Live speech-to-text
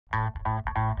All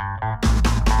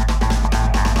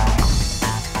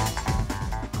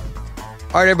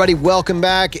right, everybody, welcome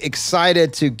back.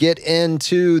 Excited to get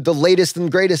into the latest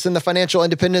and greatest in the financial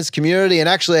independence community. And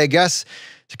actually, I guess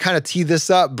to kind of tee this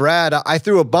up, Brad, I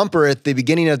threw a bumper at the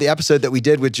beginning of the episode that we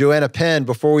did with Joanna Penn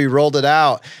before we rolled it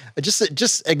out,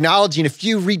 just acknowledging a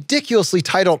few ridiculously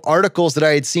titled articles that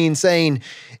I had seen saying,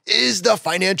 is the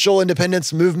financial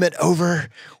independence movement over?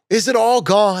 Is it all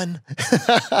gone?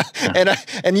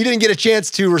 and you didn't get a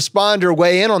chance to respond or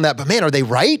weigh in on that, but man, are they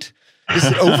right? Is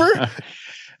it over?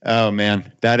 Oh,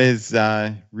 man, that is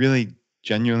really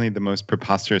genuinely the most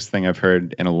preposterous thing I've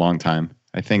heard in a long time.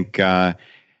 I think the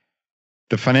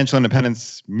financial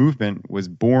independence movement was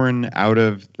born out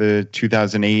of the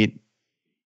 2008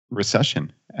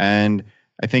 recession. And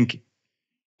I think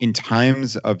in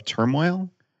times of turmoil,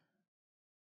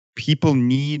 people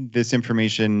need this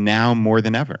information now more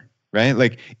than ever, right?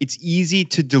 Like, it's easy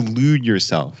to delude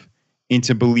yourself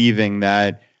into believing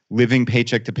that living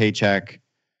paycheck to paycheck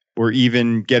or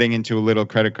even getting into a little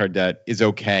credit card debt is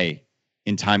okay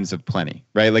in times of plenty,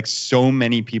 right? Like, so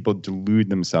many people delude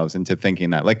themselves into thinking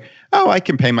that, like, oh, I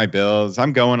can pay my bills.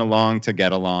 I'm going along to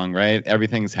get along, right?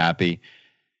 Everything's happy.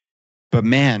 But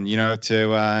man, you know,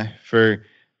 for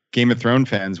Game of Thrones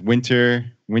fans, winter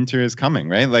is coming,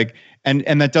 right? Like,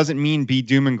 and that doesn't mean be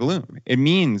doom and gloom. It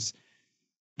means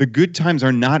the good times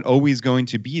are not always going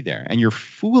to be there, and you're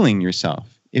fooling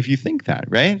yourself if you think that,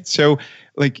 right? So,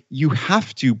 like, you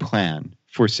have to plan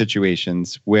for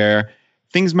situations where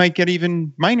things might get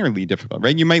even minorly difficult,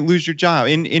 right? You might lose your job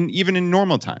even in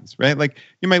normal times, right? Like,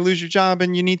 you might lose your job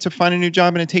and you need to find a new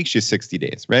job and it takes you 60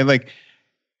 days, right? Like,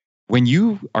 when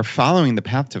you are following the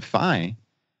path to FI,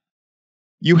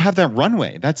 you have that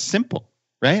runway. That's simple,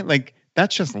 right? Like,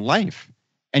 that's just life.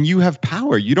 And you have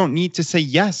power. You don't need to say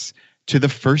yes to the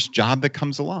first job that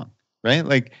comes along, right?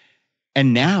 Like,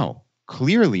 and now,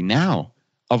 clearly now,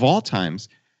 of all times,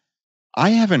 I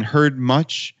haven't heard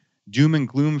much doom and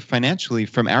gloom financially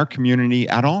from our community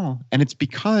at all. And it's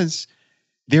because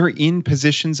they're in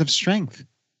positions of strength,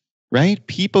 right?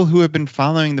 People who have been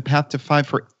following the path to FI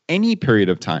for any period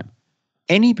of time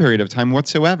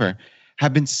whatsoever,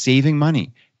 have been saving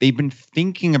money. They've been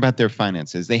thinking about their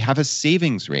finances. They have a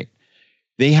savings rate.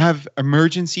 They have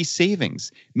emergency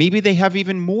savings. Maybe they have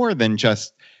even more than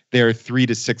just their 3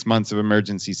 to 6 months of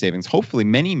emergency savings. Hopefully,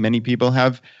 many, many people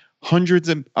have hundreds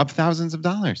of thousands of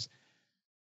dollars.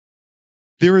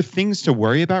 There are things to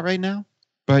worry about right now,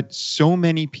 but so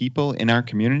many people in our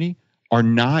community are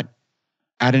not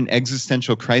at an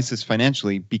existential crisis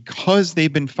financially because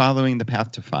they've been following the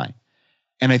path to FI.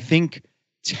 And I think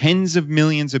tens of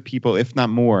millions of people, if not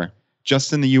more,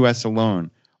 just in the US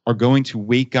alone, are going to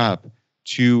wake up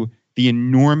to the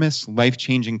enormous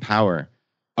life-changing power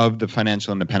of the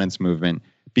financial independence movement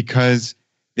because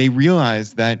they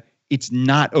realize that it's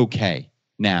not okay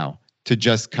now to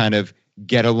just kind of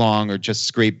get along or just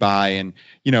scrape by and,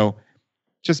 you know,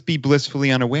 just be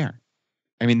blissfully unaware.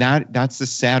 I mean, that's the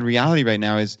sad reality right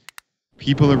now is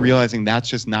people are realizing that's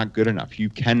just not good enough. You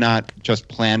cannot just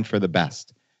plan for the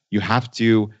best. You have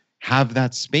to have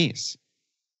that space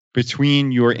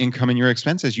between your income and your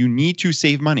expenses. You need to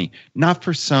save money, not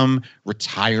for some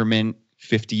retirement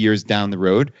 50 years down the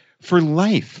road, for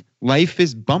life. Life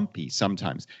is bumpy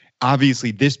sometimes.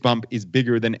 Obviously, this bump is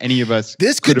bigger than any of us.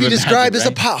 This could be described as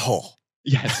a pothole.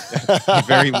 Yes, a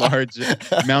very large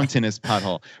mountainous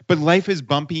pothole. But life is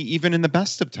bumpy even in the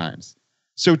best of times.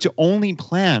 So to only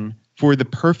plan for the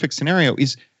perfect scenario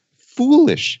is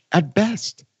foolish at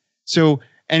best. So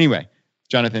anyway,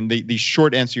 Jonathan, the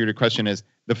short answer to your question is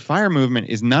the FIRE movement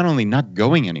is not only not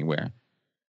going anywhere,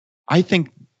 I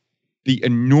think the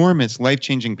enormous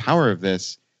life-changing power of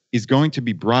this is going to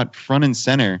be brought front and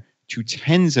center to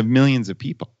tens of millions of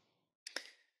people.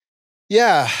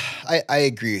 Yeah, I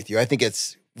agree with you. I think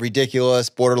it's ridiculous,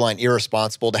 borderline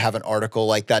irresponsible to have an article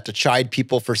like that to chide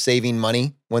people for saving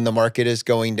money when the market is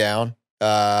going down.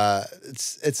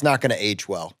 It's not going to age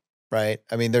well, right?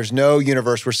 I mean, there's no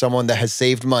universe where someone that has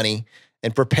saved money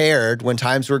and prepared when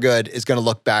times were good is going to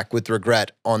look back with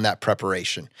regret on that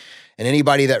preparation. And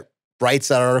anybody that writes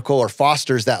that article or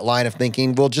fosters that line of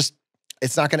thinking will just,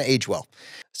 it's not going to age well.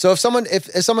 So if someone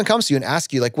comes to you and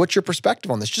asks you, like, what's your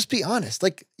perspective on this? Just be honest.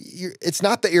 Like, it's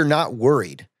not that you're not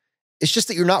worried. It's just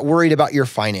that you're not worried about your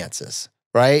finances,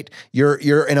 right?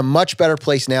 You're in a much better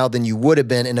place now than you would have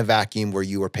been in a vacuum where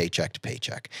you were paycheck to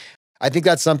paycheck. I think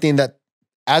that's something that,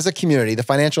 as a community, the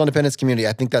financial independence community,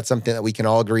 I think that's something that we can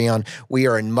all agree on. We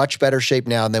are in much better shape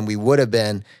now than we would have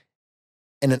been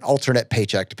in an alternate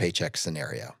paycheck to paycheck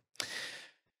scenario.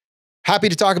 Happy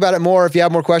to talk about it more. If you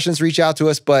have more questions, reach out to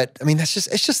us. But I mean, it's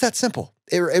just that simple.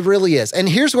 It really is. And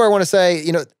here's where I want to say,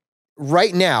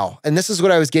 right now, and this is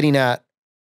what I was getting at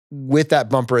with that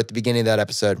bumper at the beginning of that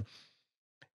episode,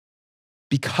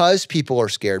 because people are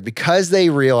scared, because they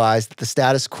realize that the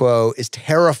status quo is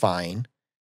terrifying,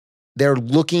 they're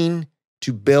looking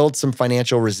to build some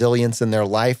financial resilience in their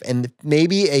life. And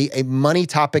maybe a money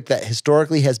topic that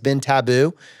historically has been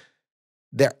taboo,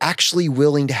 they're actually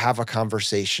willing to have a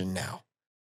conversation now.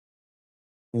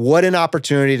 What an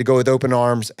opportunity to go with open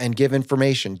arms and give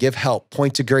information, give help,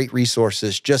 point to great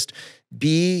resources, just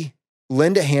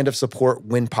lend a hand of support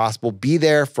when possible. Be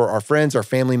there for our friends, our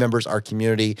family members, our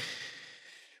community.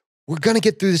 We're going to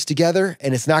get through this together,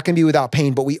 and it's not going to be without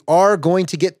pain, but we are going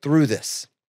to get through this.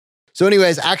 So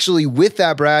anyways, actually with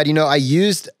that, Brad, I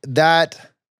used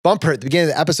that bumper at the beginning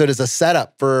of the episode as a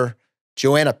setup for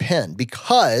Joanna Penn,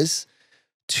 because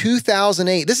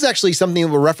 2008, this is actually something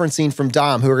that we're referencing from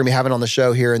Dom, who we're going to be having on the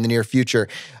show here in the near future.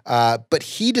 But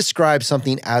he describes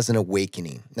something as an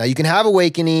awakening. Now, you can have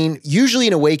awakening. Usually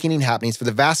an awakening happens for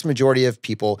the vast majority of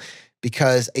people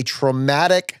because a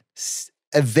traumatic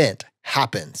event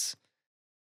happens.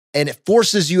 And it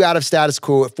forces you out of status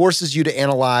quo. It forces you to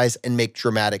analyze and make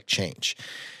dramatic change.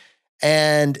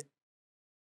 And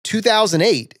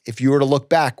 2008, if you were to look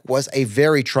back, was a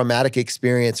very traumatic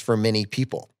experience for many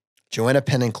people. Joanna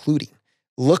Penn including.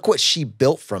 Look what she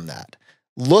built from that.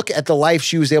 Look at the life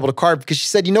she was able to carve, because she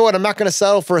said, you know what, I'm not going to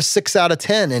settle for a 6 out of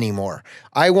 10 anymore.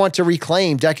 I want to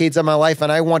reclaim decades of my life,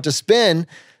 and I want to spend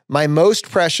my most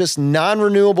precious,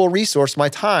 non-renewable resource, my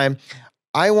time.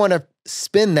 I want to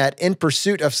spend that in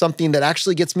pursuit of something that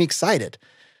actually gets me excited.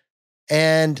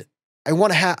 And I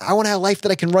want to have a life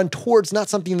that I can run towards, not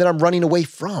something that I'm running away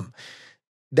from.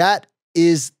 That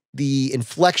is the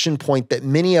inflection point that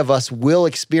many of us will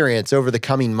experience over the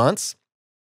coming months.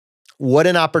 What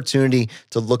an opportunity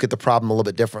to look at the problem a little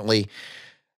bit differently.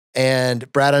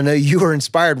 And Brad, I know you were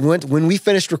inspired when we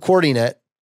finished recording it,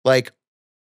 like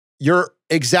your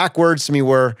exact words to me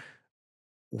were,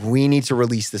 we need to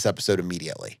release this episode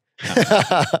immediately.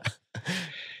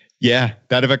 Yeah,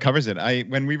 that about covers it.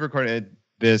 When we recorded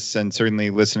this, and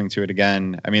certainly listening to it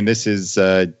again, I mean, this is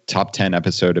a top 10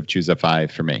 episode of ChooseFI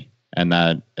for me. And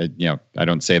that, I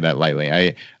don't say that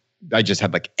lightly. I just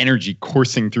had like energy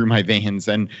coursing through my veins.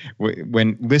 And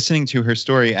when listening to her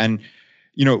story and,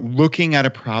 looking at a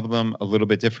problem a little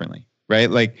bit differently, right?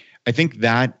 Like, I think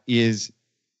that is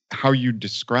how you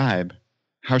describe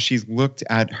how she's looked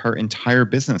at her entire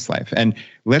business life. And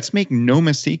let's make no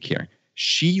mistake here.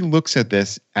 She looks at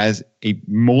this as a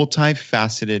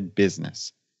multifaceted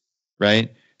business,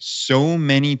 right? So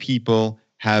many people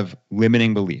have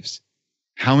limiting beliefs.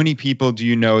 How many people do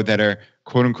you know that are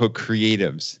quote unquote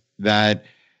creatives that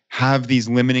have these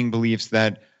limiting beliefs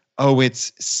that,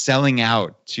 it's selling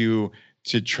out to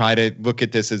try to look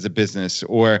at this as a business,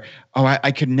 or,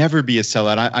 I could never be a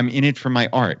sellout. I'm in it for my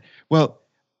art. Well,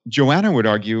 Joanna would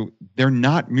argue they're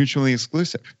not mutually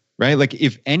exclusive, right? Like,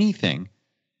 if anything,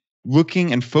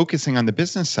 looking and focusing on the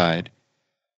business side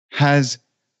has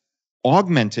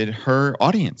augmented her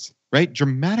audience, right?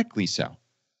 Dramatically so.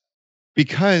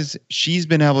 Because she's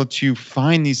been able to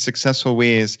find these successful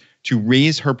ways to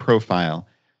raise her profile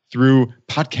through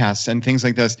podcasts and things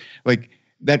like this, like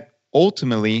that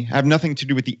ultimately have nothing to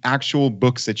do with the actual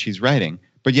books that she's writing,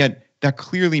 but yet that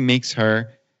clearly makes her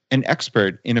an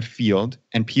expert in a field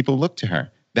and people look to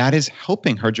her. That is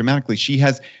helping her dramatically. She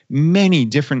has many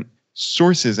different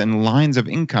sources and lines of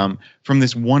income from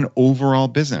this one overall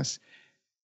business.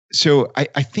 So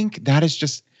I think that is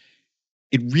just,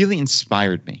 it really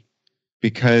inspired me.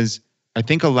 Because I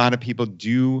think a lot of people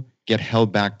do get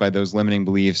held back by those limiting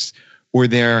beliefs, or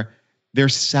they're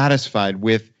satisfied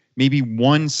with maybe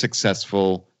one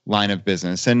successful line of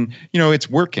business. And, it's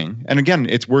working. And again,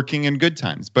 it's working in good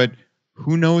times, but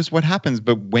who knows what happens.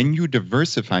 But when you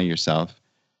diversify yourself,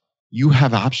 you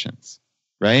have options,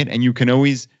 right? And you can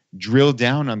always drill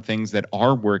down on things that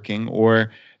are working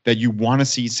or that you want to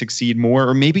see succeed more,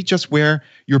 or maybe just where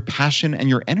your passion and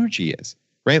your energy is.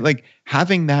 Right? Like,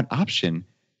 having that option,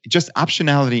 just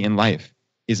optionality in life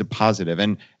is a positive.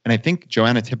 And I think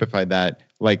Joanna typified that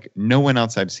like no one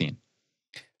else I've seen.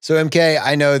 So MK,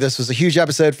 I know this was a huge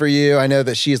episode for you. I know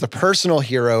that she is a personal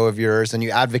hero of yours, and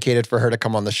you advocated for her to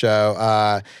come on the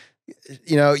show.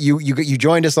 You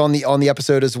joined us on the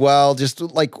episode as well. Just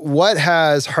like, what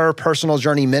has her personal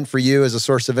journey meant for you as a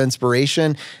source of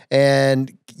inspiration?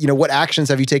 And, what actions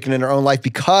have you taken in her own life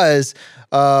because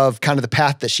of kind of the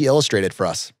path that she illustrated for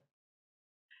us?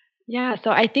 Yeah,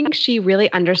 so I think she really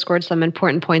underscored some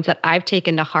important points that I've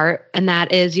taken to heart. And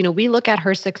that is, we look at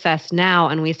her success now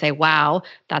and we say, wow,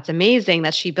 that's amazing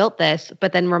that she built this.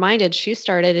 But then reminded she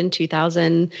started in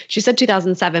 2000, she said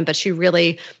 2007, but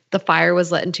the fire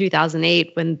was lit in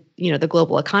 2008 when, the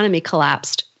global economy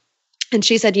collapsed. And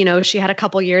she said, she had a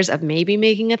couple years of maybe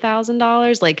making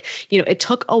 $1,000. Like, it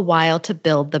took a while to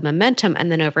build the momentum. And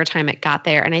then over time it got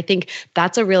there. And I think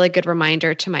that's a really good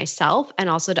reminder to myself and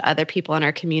also to other people in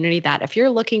our community that if you're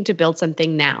looking to build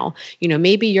something now,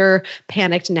 maybe you're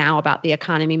panicked now about the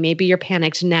economy. Maybe you're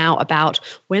panicked now about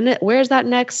where's that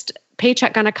next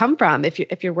paycheck going to come from.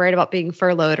 If you're worried about being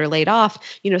furloughed or laid off,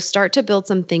 start to build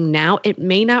something now. It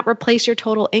may not replace your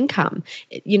total income.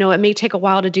 It may take a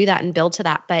while to do that and build to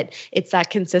that, but it's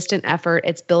that consistent effort.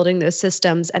 It's building those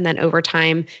systems and then over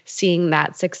time seeing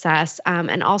that success.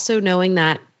 And also knowing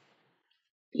that,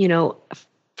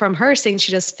 from her saying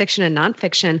she does fiction and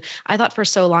nonfiction, I thought for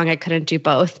so long I couldn't do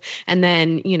both. And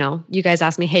then, you guys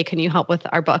asked me, hey, can you help with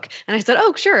our book? And I said,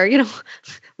 oh, sure.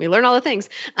 We learn all the things.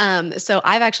 So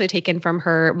I've actually taken from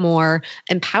her more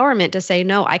empowerment to say,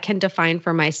 no, I can define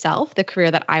for myself the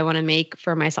career that I want to make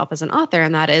for myself as an author.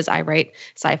 And that is I write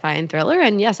sci-fi and thriller.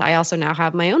 And yes, I also now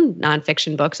have my own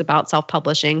nonfiction books about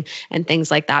self-publishing and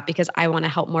things like that because I want to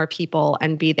help more people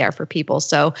and be there for people.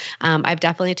 So I've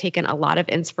definitely taken a lot of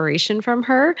inspiration from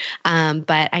her.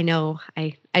 But I know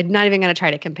I'm not even going to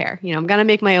try to compare. I'm going to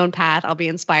make my own path. I'll be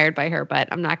inspired by her, but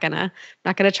I'm not going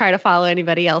to try to follow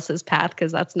anybody else's path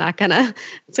because it's not going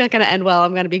to end well.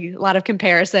 I'm going to be a lot of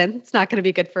comparison. It's not going to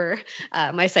be good for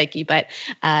my psyche, but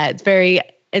it's very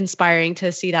inspiring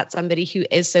to see that somebody who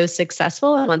is so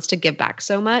successful and wants to give back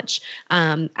so much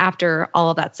after all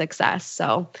of that success.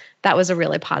 So that was a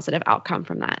really positive outcome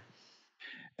from that.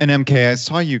 And MK, I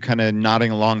saw you kind of nodding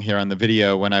along here on the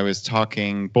video when I was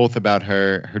talking both about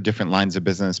her different lines of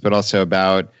business, but also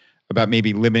about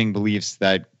maybe limiting beliefs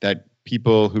that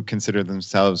people who consider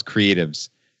themselves creatives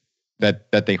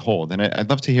that they hold. And I'd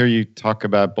love to hear you talk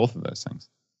about both of those things.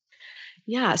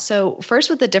 Yeah. So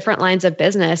first with the different lines of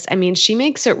business, I mean, she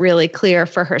makes it really clear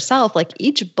for herself, like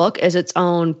each book is its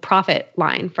own profit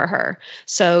line for her.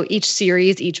 So each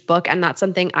series, each book, and that's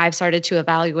something I've started to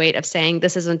evaluate of saying,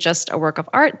 this isn't just a work of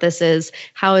art. This is,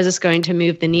 how is this going to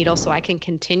move the needle so I can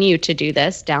continue to do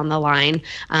this down the line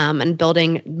and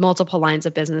building multiple lines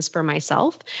of business for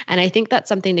myself. And I think that's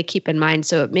something to keep in mind.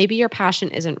 So maybe your passion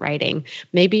isn't writing.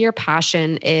 Maybe your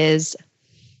passion is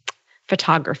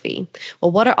photography.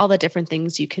 Well, what are all the different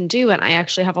things you can do? And I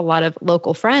actually have a lot of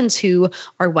local friends who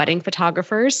are wedding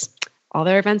photographers. All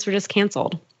their events were just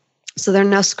canceled. So they're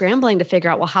now scrambling to figure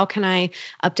out, well, how can I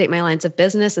update my lines of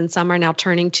business? And some are now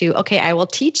turning to, okay, I will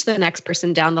teach the next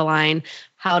person down the line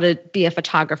how to be a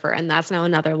photographer. And that's now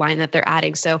another line that they're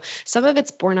adding. So some of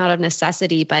it's born out of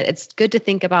necessity, but it's good to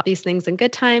think about these things in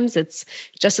good times. It's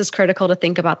just as critical to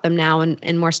think about them now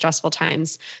in more stressful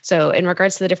times. So in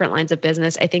regards to the different lines of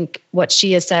business, I think what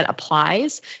she has said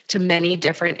applies to many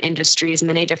different industries,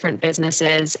 many different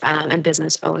businesses and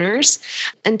business owners.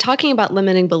 And talking about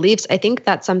limiting beliefs, I think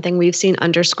that's something we've seen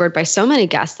underscored by so many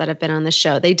guests that have been on the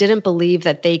show. They didn't believe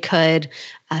that they could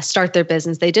start their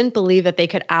business. They didn't believe that they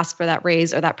could ask for that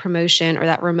raise or that promotion or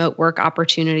that remote work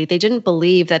opportunity. They didn't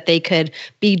believe that they could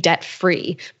be debt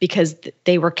free because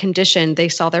they were conditioned. They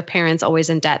saw their parents always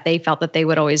in debt. They felt that they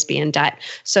would always be in debt.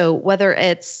 So whether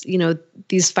it's,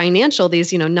 these financial,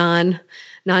 these,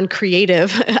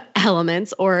 non-creative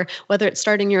elements, or whether it's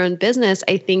starting your own business,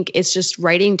 I think it's just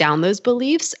writing down those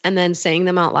beliefs and then saying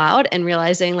them out loud and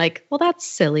realizing like, well, that's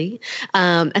silly.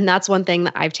 And that's one thing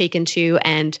that I've taken to.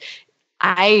 And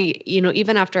I,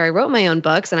 even after I wrote my own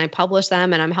books and I published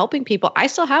them and I'm helping people, I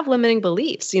still have limiting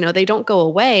beliefs. They don't go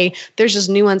away. There's just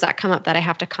new ones that come up that I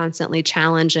have to constantly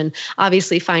challenge. And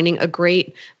obviously finding a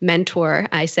great mentor,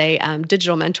 I say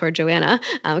digital mentor, Joanna,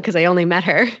 because I only met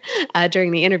her during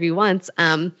the interview once.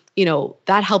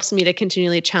 That helps me to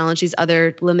continually challenge these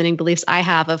other limiting beliefs I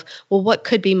have of, well, what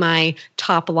could be my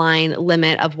top line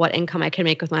limit of what income I can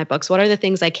make with my books? What are the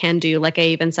things I can do? Like I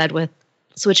even said with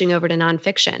switching over to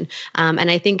nonfiction.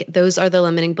 And I think those are the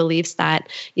limiting beliefs that,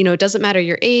 it doesn't matter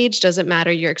your age, doesn't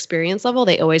matter your experience level,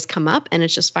 they always come up. And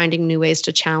it's just finding new ways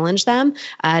to challenge them,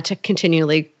 to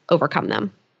continually overcome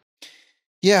them.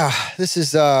 Yeah, this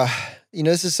is,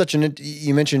 this is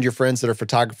you mentioned your friends that are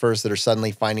photographers that are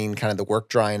suddenly finding kind of the work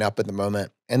drying up at the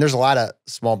moment. And there's a lot of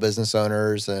small business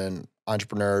owners and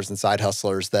entrepreneurs and side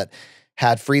hustlers that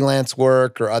had freelance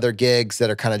work or other gigs that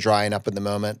are kind of drying up at the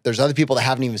moment. There's other people that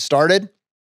haven't even started,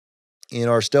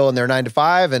 are still in their 9 to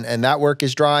 5 and that work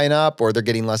is drying up or they're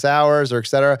getting less hours or et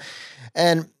cetera.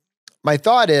 And my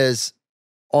thought is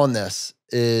on this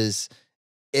is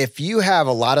if you have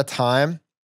a lot of time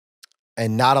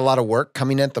and not a lot of work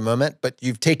coming in at the moment, but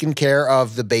you've taken care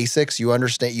of the basics, you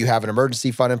understand you have an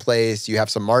emergency fund in place, you have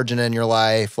some margin in your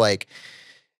life, like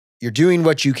you're doing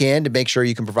what you can to make sure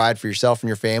you can provide for yourself and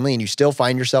your family, and you still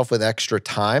find yourself with extra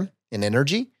time and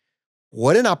energy,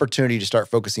 what an opportunity to start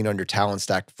focusing on your talent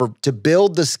stack to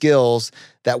build the skills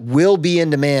that will be in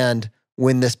demand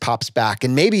when this pops back.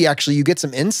 And maybe actually you get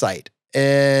some insight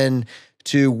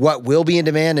into what will be in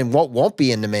demand and what won't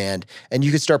be in demand. And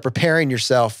you can start preparing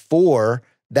yourself for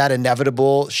that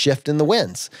inevitable shift in the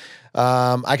winds.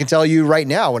 I can tell you right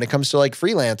now, when it comes to like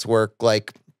freelance work,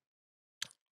 like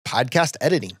podcast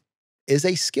editing is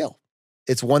a skill.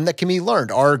 It's one that can be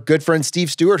learned. Our good friend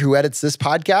Steve Stewart, who edits this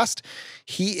podcast,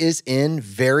 he is in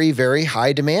very, very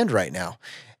high demand right now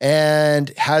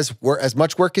and has as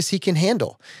much work as he can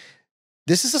handle.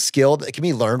 This is a skill that can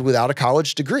be learned without a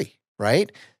college degree,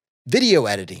 right? Video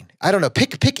editing. I don't know.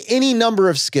 Pick any number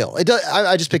of skill.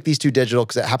 I just picked these two digital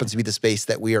because it happens to be the space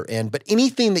that we are in. But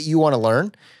anything that you want to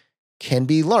learn can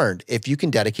be learned if you can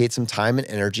dedicate some time and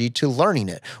energy to learning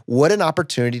it. What an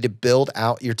opportunity to build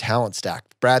out your talent stack.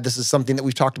 Brad, this is something that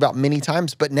we've talked about many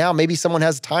times, but now maybe someone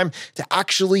has time to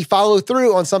actually follow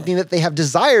through on something that they have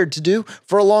desired to do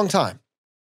for a long time.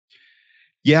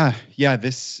 Yeah.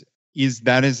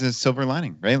 That is a silver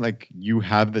lining, right? Like you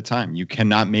have the time. You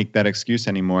cannot make that excuse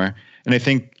anymore. And I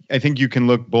think you can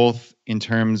look both in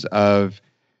terms of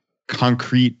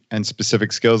concrete and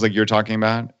specific skills like you're talking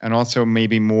about, and also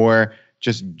maybe more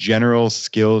just general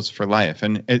skills for life.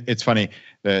 And it's funny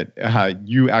that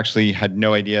you actually had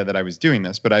no idea that I was doing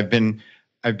this, but I've been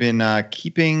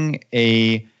keeping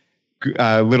a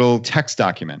little text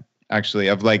document actually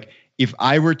of like, if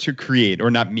I were to create,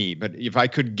 or not me, but if I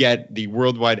could get the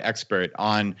worldwide expert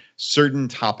on certain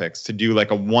topics to do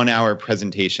like a 1-hour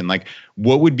presentation, like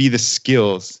what would be the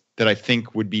skills that I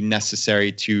think would be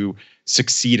necessary to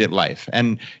succeed at life?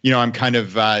 And, I'm kind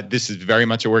of, this is very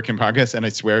much a work in progress. And I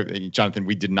swear, Jonathan,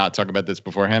 we did not talk about this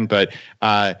beforehand, but,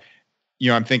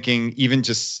 I'm thinking even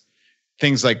just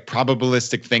things like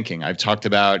probabilistic thinking. I've talked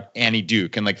about Annie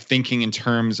Duke and like thinking in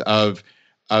terms of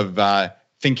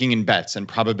thinking in bets and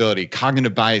probability,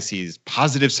 cognitive biases,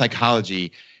 positive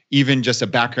psychology, even just a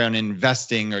background in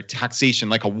investing or taxation,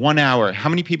 like a 1 hour. How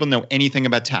many people know anything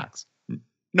about tax?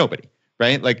 Nobody,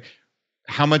 right? Like,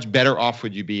 how much better off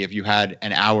would you be if you had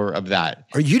an hour of that?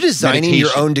 Are you designing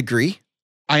your own degree?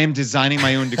 I am designing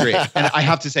my own degree. And I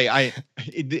have to say,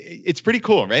 it's pretty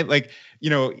cool, right? Like,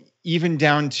 even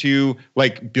down to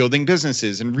like building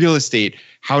businesses and real estate,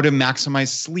 how to maximize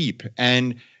sleep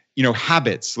and,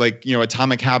 habits, like,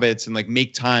 Atomic Habits and like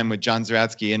Make Time with John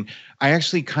Zeratsky. And I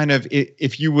actually kind of,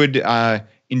 if you would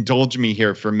indulge me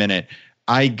here for a minute,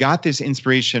 I got this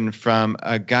inspiration from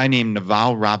a guy named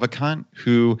Naval Ravikant,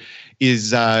 who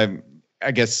is, I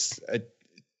guess, an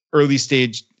early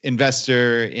stage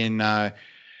investor in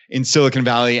Silicon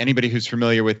Valley. Anybody who's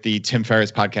familiar with the Tim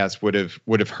Ferriss podcast would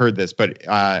have heard this. But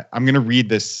I'm going to read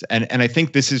this, and I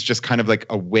think this is just kind of like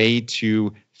a way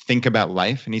to think about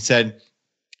life. And he said,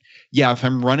 "Yeah, if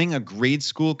I'm running a grade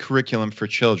school curriculum for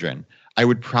children, I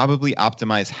would probably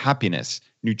optimize happiness,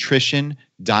 nutrition,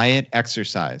 diet,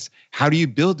 exercise. How do you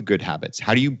build good habits?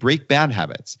 How do you break bad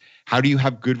habits? How do you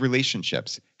have good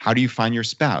relationships? How do you find your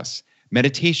spouse?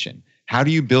 Meditation. How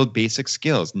do you build basic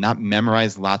skills, not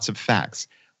memorize lots of facts?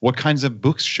 What kinds of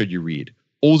books should you read?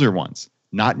 Older ones,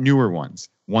 not newer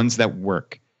ones that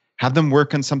work. Have them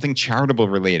work on something charitable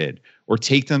related, or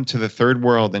take them to the third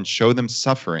world and show them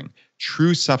suffering,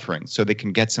 true suffering, so they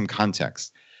can get some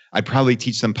context. I'd probably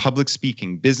teach them public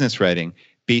speaking, business writing,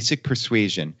 basic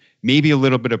persuasion, maybe a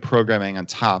little bit of programming on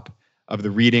top of the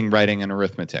reading, writing, and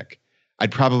arithmetic.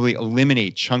 I'd probably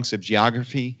eliminate chunks of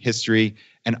geography, history,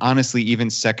 and honestly, even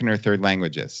second or third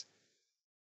languages."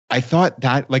 I thought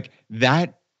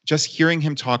that just hearing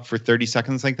him talk for 30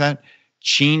 seconds like that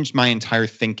changed my entire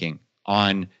thinking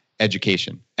on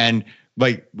education. And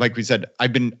like we said,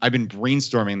 I've been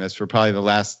brainstorming this for probably the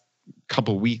last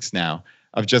couple weeks now,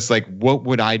 of just like, what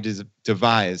would I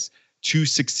devise to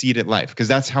succeed at life? Because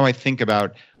that's how I think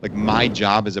about like my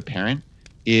job as a parent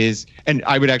is, and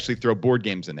I would actually throw board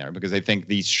games in there, because I think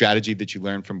the strategy that you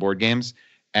learn from board games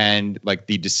and like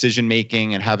the decision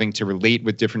making and having to relate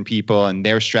with different people and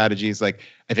their strategies, like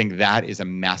I think that is a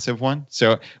massive one.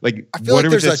 So like, I feel like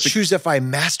there's a ChooseFI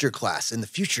masterclass in the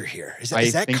future here. Is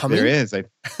that coming? There is. I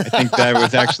think that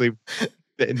was actually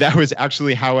that was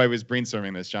actually how I was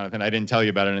brainstorming this, Jonathan. I didn't tell you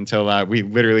about it until we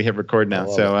literally hit record now.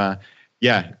 So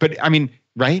yeah, but I mean,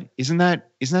 right? Isn't that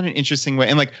an interesting way?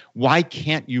 And like, why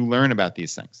can't you learn about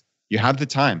these things? You have the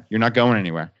time. You're not going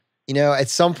anywhere. At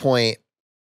some point,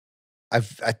 I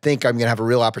think I'm going to have a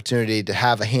real opportunity to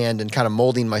have a hand in kind of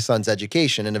molding my son's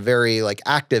education in a very like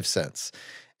active sense.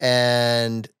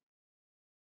 And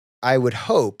I would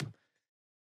hope,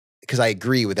 because I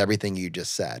agree with everything you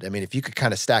just said. I mean, if you could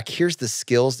kind of stack, here's the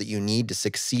skills that you need to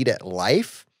succeed at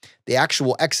life, the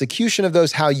actual execution of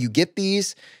those, how you get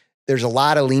these, there's a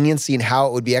lot of leniency in how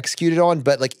it would be executed on.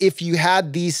 But like, if you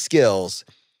had these skills,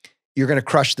 you're going to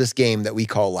crush this game that we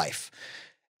call life.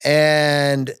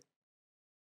 And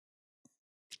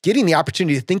getting the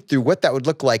opportunity to think through what that would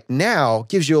look like now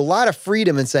gives you a lot of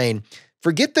freedom in saying,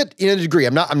 forget that, the degree.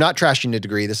 I'm not trashing the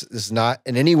degree. This is not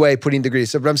in any way putting degree.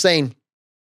 So, but I'm saying,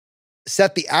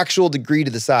 set the actual degree to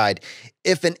the side.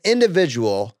 If an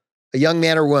individual, a young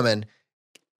man or woman,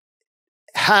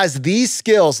 has these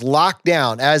skills locked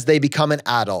down as they become an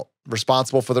adult,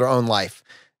 responsible for their own life,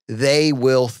 they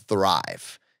will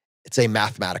thrive. It's a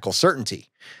mathematical certainty.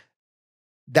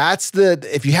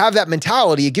 If you have that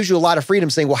mentality, it gives you a lot of freedom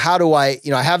saying, well, how do I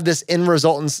have this end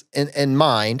result in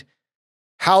mind,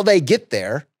 how they get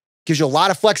there gives you a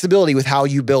lot of flexibility with how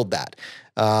you build that.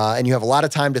 And you have a lot of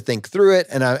time to think through it.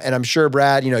 And I'm sure,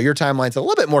 Brad, your timeline's a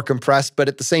little bit more compressed, but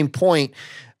at the same point,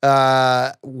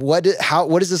 what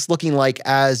is this looking like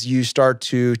as you start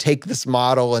to take this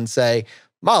model and say,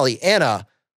 Molly, Anna,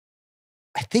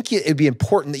 I think it'd be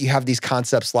important that you have these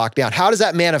concepts locked down. How does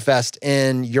that manifest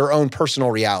in your own personal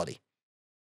reality?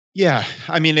 Yeah,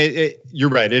 I mean, you're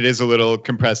right. It is a little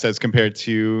compressed as compared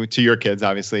to your kids,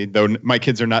 obviously, though my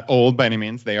kids are not old by any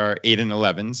means. They are 8 and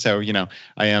 11. So,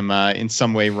 I am in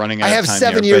some way running out of time. I have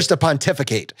 7 years to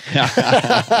pontificate.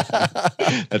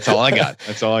 That's all I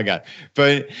got.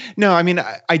 But no, I mean,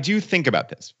 I do think about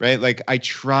this, right? Like I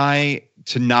try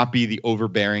to not be the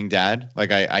overbearing dad.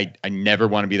 Like I never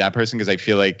want to be that person because I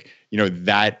feel like,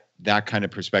 that kind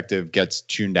of perspective gets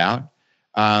tuned out.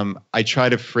 I try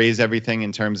to phrase everything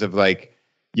in terms of like,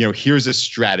 here's a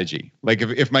strategy. Like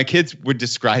if my kids would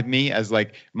describe me as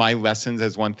like my lessons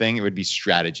as one thing, it would be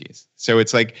strategies. So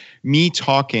it's like me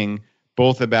talking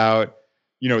both about,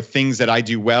 things that I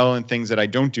do well and things that I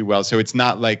don't do well. So it's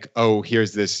not like, oh,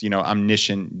 here's this,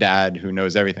 omniscient dad who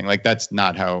knows everything. Like that's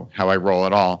not how I roll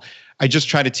at all. I just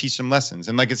try to teach them lessons.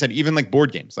 And like I said, even like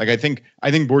board games, like I think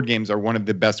board games are one of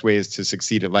the best ways to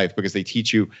succeed at life because they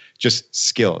teach you just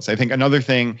skills. I think another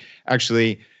thing,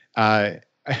 actually, I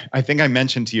think I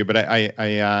mentioned to you, but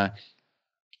I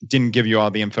didn't give you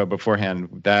all the info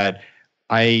beforehand, that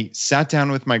I sat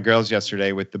down with my girls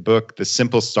yesterday with the book, The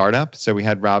Simple Startup. So we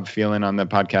had Rob Phelan on the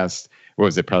podcast, what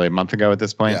was it, probably a month ago at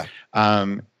this point.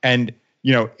 Yeah. And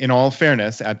in all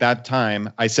fairness, at that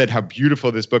time, I said how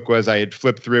beautiful this book was. I had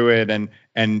flipped through it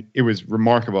and it was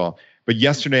remarkable. But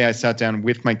yesterday I sat down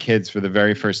with my kids for the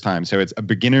very first time. So it's a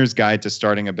beginner's guide to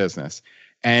starting a business.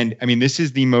 And I mean, this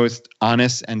is the most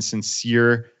honest and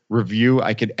sincere review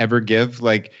I could ever give.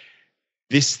 Like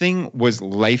this thing was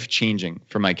life-changing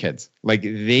for my kids. Like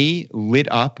they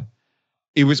lit up.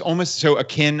 It was almost so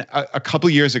akin. A couple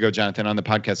of years ago, Jonathan, on the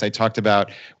podcast, I talked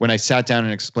about when I sat down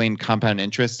and explained compound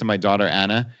interest to my daughter,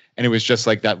 Anna, and it was just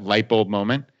like that light bulb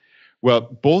moment. Well,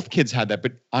 both kids had that,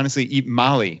 but honestly,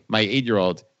 Molly, my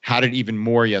 8-year-old, had it even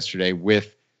more yesterday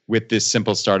with this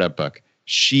Simple Startup book.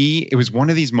 It was one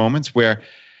of these moments where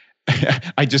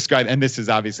I described, and this is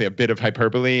obviously a bit of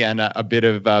hyperbole and a bit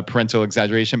of parental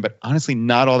exaggeration, but honestly,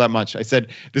 not all that much. I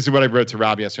said, this is what I wrote to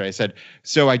Rob yesterday. I said,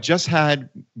 so I just had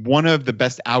one of the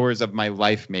best hours of my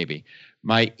life, maybe.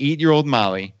 My 8-year-old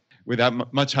Molly,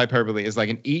 without much hyperbole, is like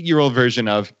an 8-year-old version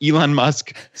of Elon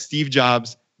Musk, Steve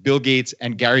Jobs, Bill Gates,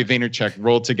 and Gary Vaynerchuk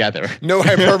rolled together. No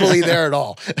hyperbole there at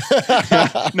all.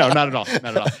 No, not at all. Not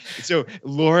at all. So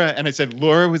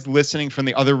Laura was listening from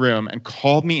the other room and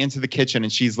called me into the kitchen.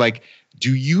 And she's like,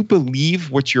 do you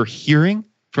believe what you're hearing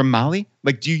from Molly?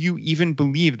 Like, do you even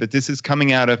believe that this is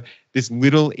coming out of this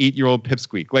little 8-year-old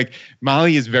pipsqueak? Like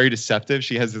Molly is very deceptive.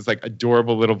 She has this like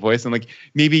adorable little voice. And like,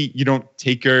 maybe you don't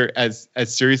take her as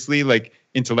seriously, like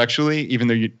intellectually, even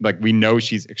though we know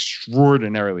she's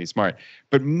extraordinarily smart.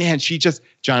 But man,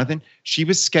 Jonathan, she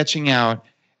was sketching out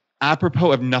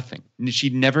apropos of nothing.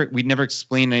 We'd never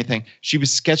explained anything. She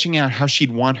was sketching out how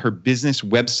she'd want her business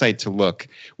website to look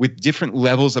with different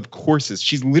levels of courses.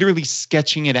 She's literally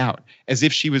sketching it out as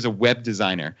if she was a web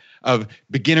designer of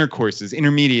beginner courses,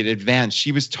 intermediate, advanced.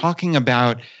 She was talking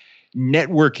about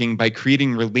networking by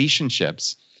creating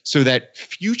relationships so that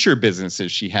future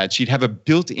businesses she'd have a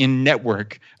built-in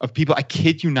network of people. I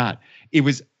kid you not. It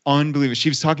was unbelievable. She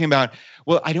was talking about,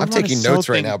 I'm taking notes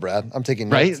right now, Brad. I'm taking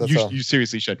notes. Right? You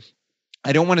seriously should.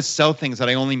 I don't want to sell things that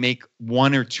I only make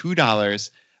 $1 or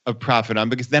 $2 of profit on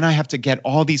because then I have to get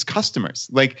all these customers.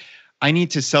 Like I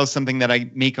need to sell something that I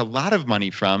make a lot of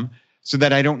money from, so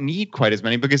that I don't need quite as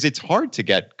many because it's hard to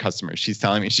get customers. She's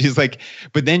telling me, she's like,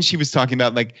 but then she was talking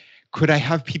about like, could I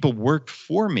have people work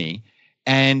for me?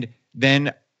 And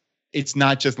then it's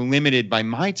not just limited by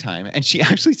my time. And she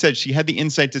actually said she had the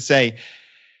insight to say,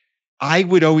 I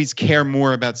would always care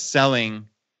more about selling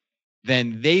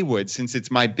than they would since it's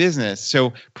my business.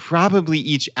 So probably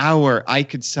each hour I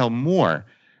could sell more.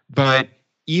 But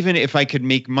even if I could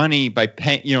make money by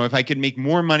paying, if I could make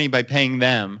more money by paying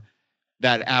them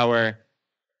that hour,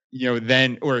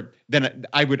 then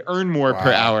I would earn more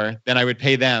per hour than I would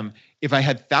pay them. If I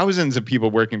had thousands of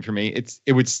people working for me,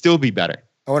 it would still be better.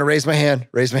 I want to raise my hand.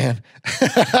 You're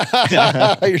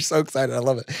so excited. I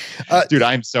love it. Dude,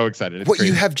 I'm so excited. It's what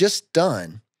crazy. You have just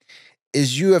done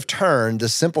is you have turned the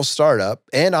simple startup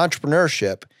and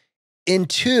entrepreneurship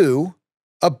into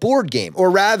a board game, or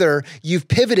rather you've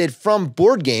pivoted from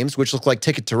board games, which look like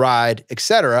Ticket to Ride, et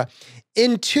cetera,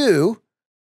 into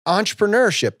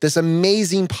entrepreneurship, this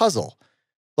amazing puzzle.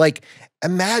 Like,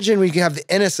 imagine when you can have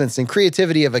the innocence and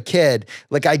creativity of a kid.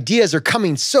 Like, ideas are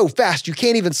coming so fast, you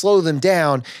can't even slow them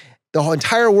down. The whole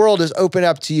entire world is open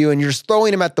up to you and you're just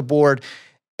throwing them at the board,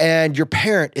 and your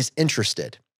parent is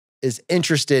interested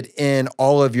in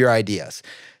all of your ideas.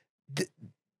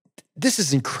 This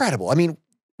is incredible. I mean,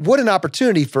 what an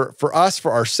opportunity for us,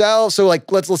 for ourselves. So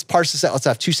like, let's parse this out. Let's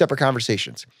have two separate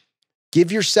conversations.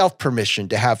 Give yourself permission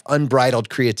to have unbridled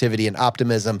creativity and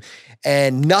optimism,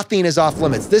 and nothing is off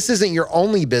limits. This isn't your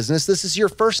only business. This is your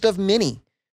first of many,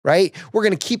 right? We're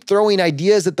going to keep throwing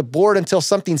ideas at the board until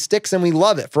something sticks and we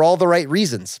love it for all the right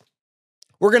reasons.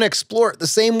 We're going to explore it the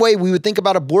same way we would think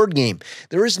about a board game.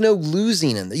 There is no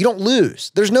losing in it. You don't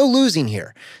lose. There's no losing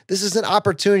here. This is an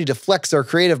opportunity to flex our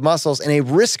creative muscles in a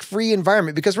risk-free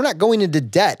environment because we're not going into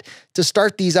debt to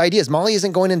start these ideas. Molly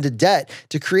isn't going into debt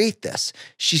to create this.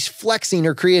 She's flexing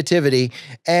her creativity,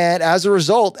 and as a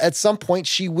result, at some point,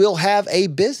 she will have a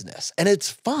business, and it's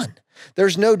fun.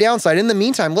 There's no downside. In the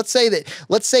meantime, let's say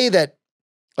that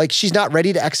like she's not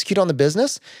ready to execute on the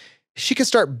business. She can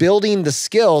start building the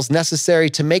skills necessary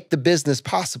to make the business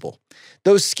possible.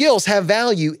 Those skills have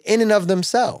value in and of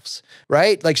themselves,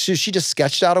 right? Like she just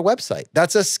sketched out a website.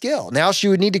 That's a skill. Now she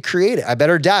would need to create it. I bet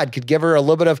her dad could give her a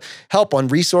little bit of help on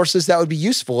resources that would be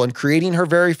useful in creating her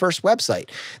very first website.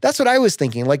 That's what I was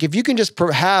thinking. Like if you can just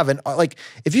have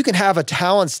if you can have a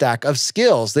talent stack of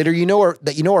skills that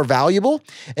are valuable,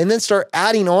 and then start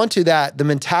adding onto that the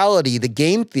mentality, the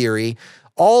game theory,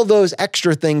 all those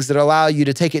extra things that allow you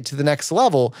to take it to the next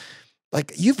level,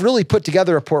 like you've really put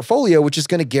together a portfolio which is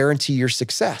going to guarantee your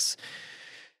success.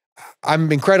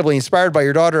 I'm incredibly inspired by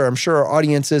your daughter. I'm sure our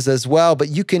audience is as well, but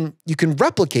you can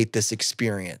replicate this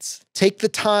experience. Take the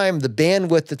time, the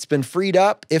bandwidth that's been freed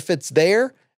up, if it's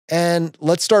there, and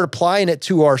let's start applying it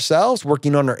to ourselves,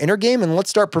 working on our inner game, and let's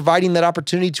start providing that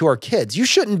opportunity to our kids. You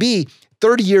shouldn't be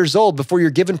 30 years old before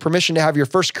you're given permission to have your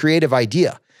first creative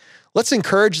idea. Let's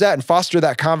encourage that and foster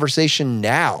that conversation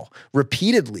now,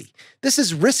 repeatedly. This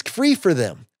is risk-free for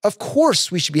them. Of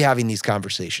course, we should be having these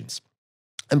conversations.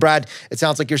 And Brad, it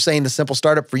sounds like you're saying the simple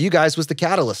startup for you guys was the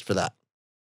catalyst for that.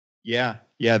 Yeah,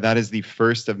 that is the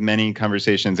first of many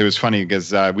conversations. It was funny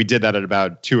because we did that at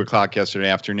about 2:00 yesterday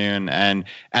afternoon. And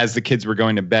as the kids were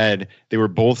going to bed, they were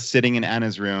both sitting in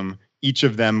Anna's room, each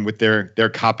of them with their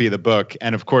copy of the book.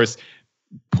 And of course,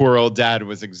 poor old dad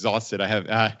was exhausted.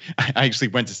 I actually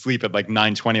went to sleep at like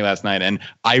 9:20 last night, and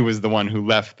I was the one who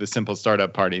left the simple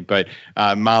startup party. But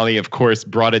Molly, of course,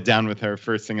 brought it down with her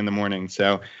first thing in the morning.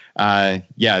 So as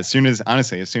soon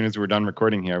as we're done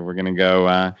recording here, we're gonna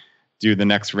go do the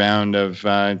next round of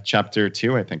chapter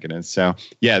 2, I think it is. So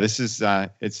yeah, this is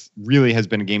it's really has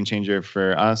been a game changer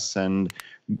for us. And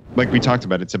like we talked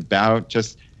about, it's about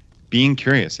just being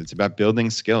curious. It's about building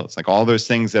skills, like all those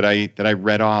things that I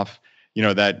read off.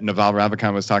 That Naval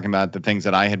Ravikant was talking about, the things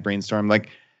that I had brainstormed, like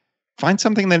find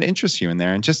something that interests you in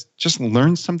there and just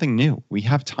learn something new. We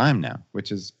have time now, which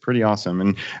is pretty awesome.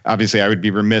 And obviously I would be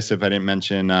remiss if I didn't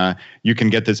mention, you can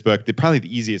get this book. Probably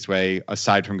the easiest way,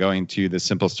 aside from going to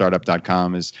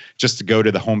thesimplestartup.com, is just to go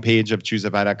to the homepage of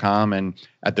ChooseFI.com. And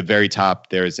at the very top,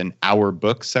 there's an Our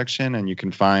Book section, and you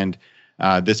can find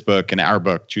this book and our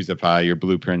book, ChooseFI, Your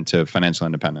Blueprint to Financial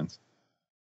Independence.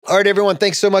 All right, everyone,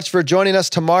 thanks so much for joining us.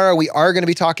 Tomorrow, we are going to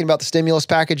be talking about the stimulus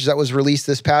package that was released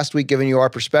this past week, giving you our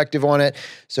perspective on it.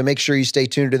 So make sure you stay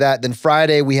tuned to that. Then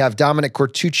Friday, we have Dominic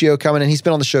Cortuccio coming in. He's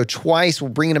been on the show twice. We're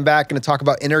bringing him back and to talk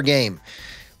about inner game.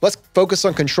 Let's focus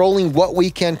on controlling what we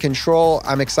can control.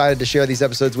 I'm excited to share these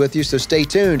episodes with you. So stay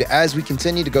tuned as we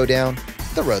continue to go down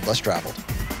the road less traveled.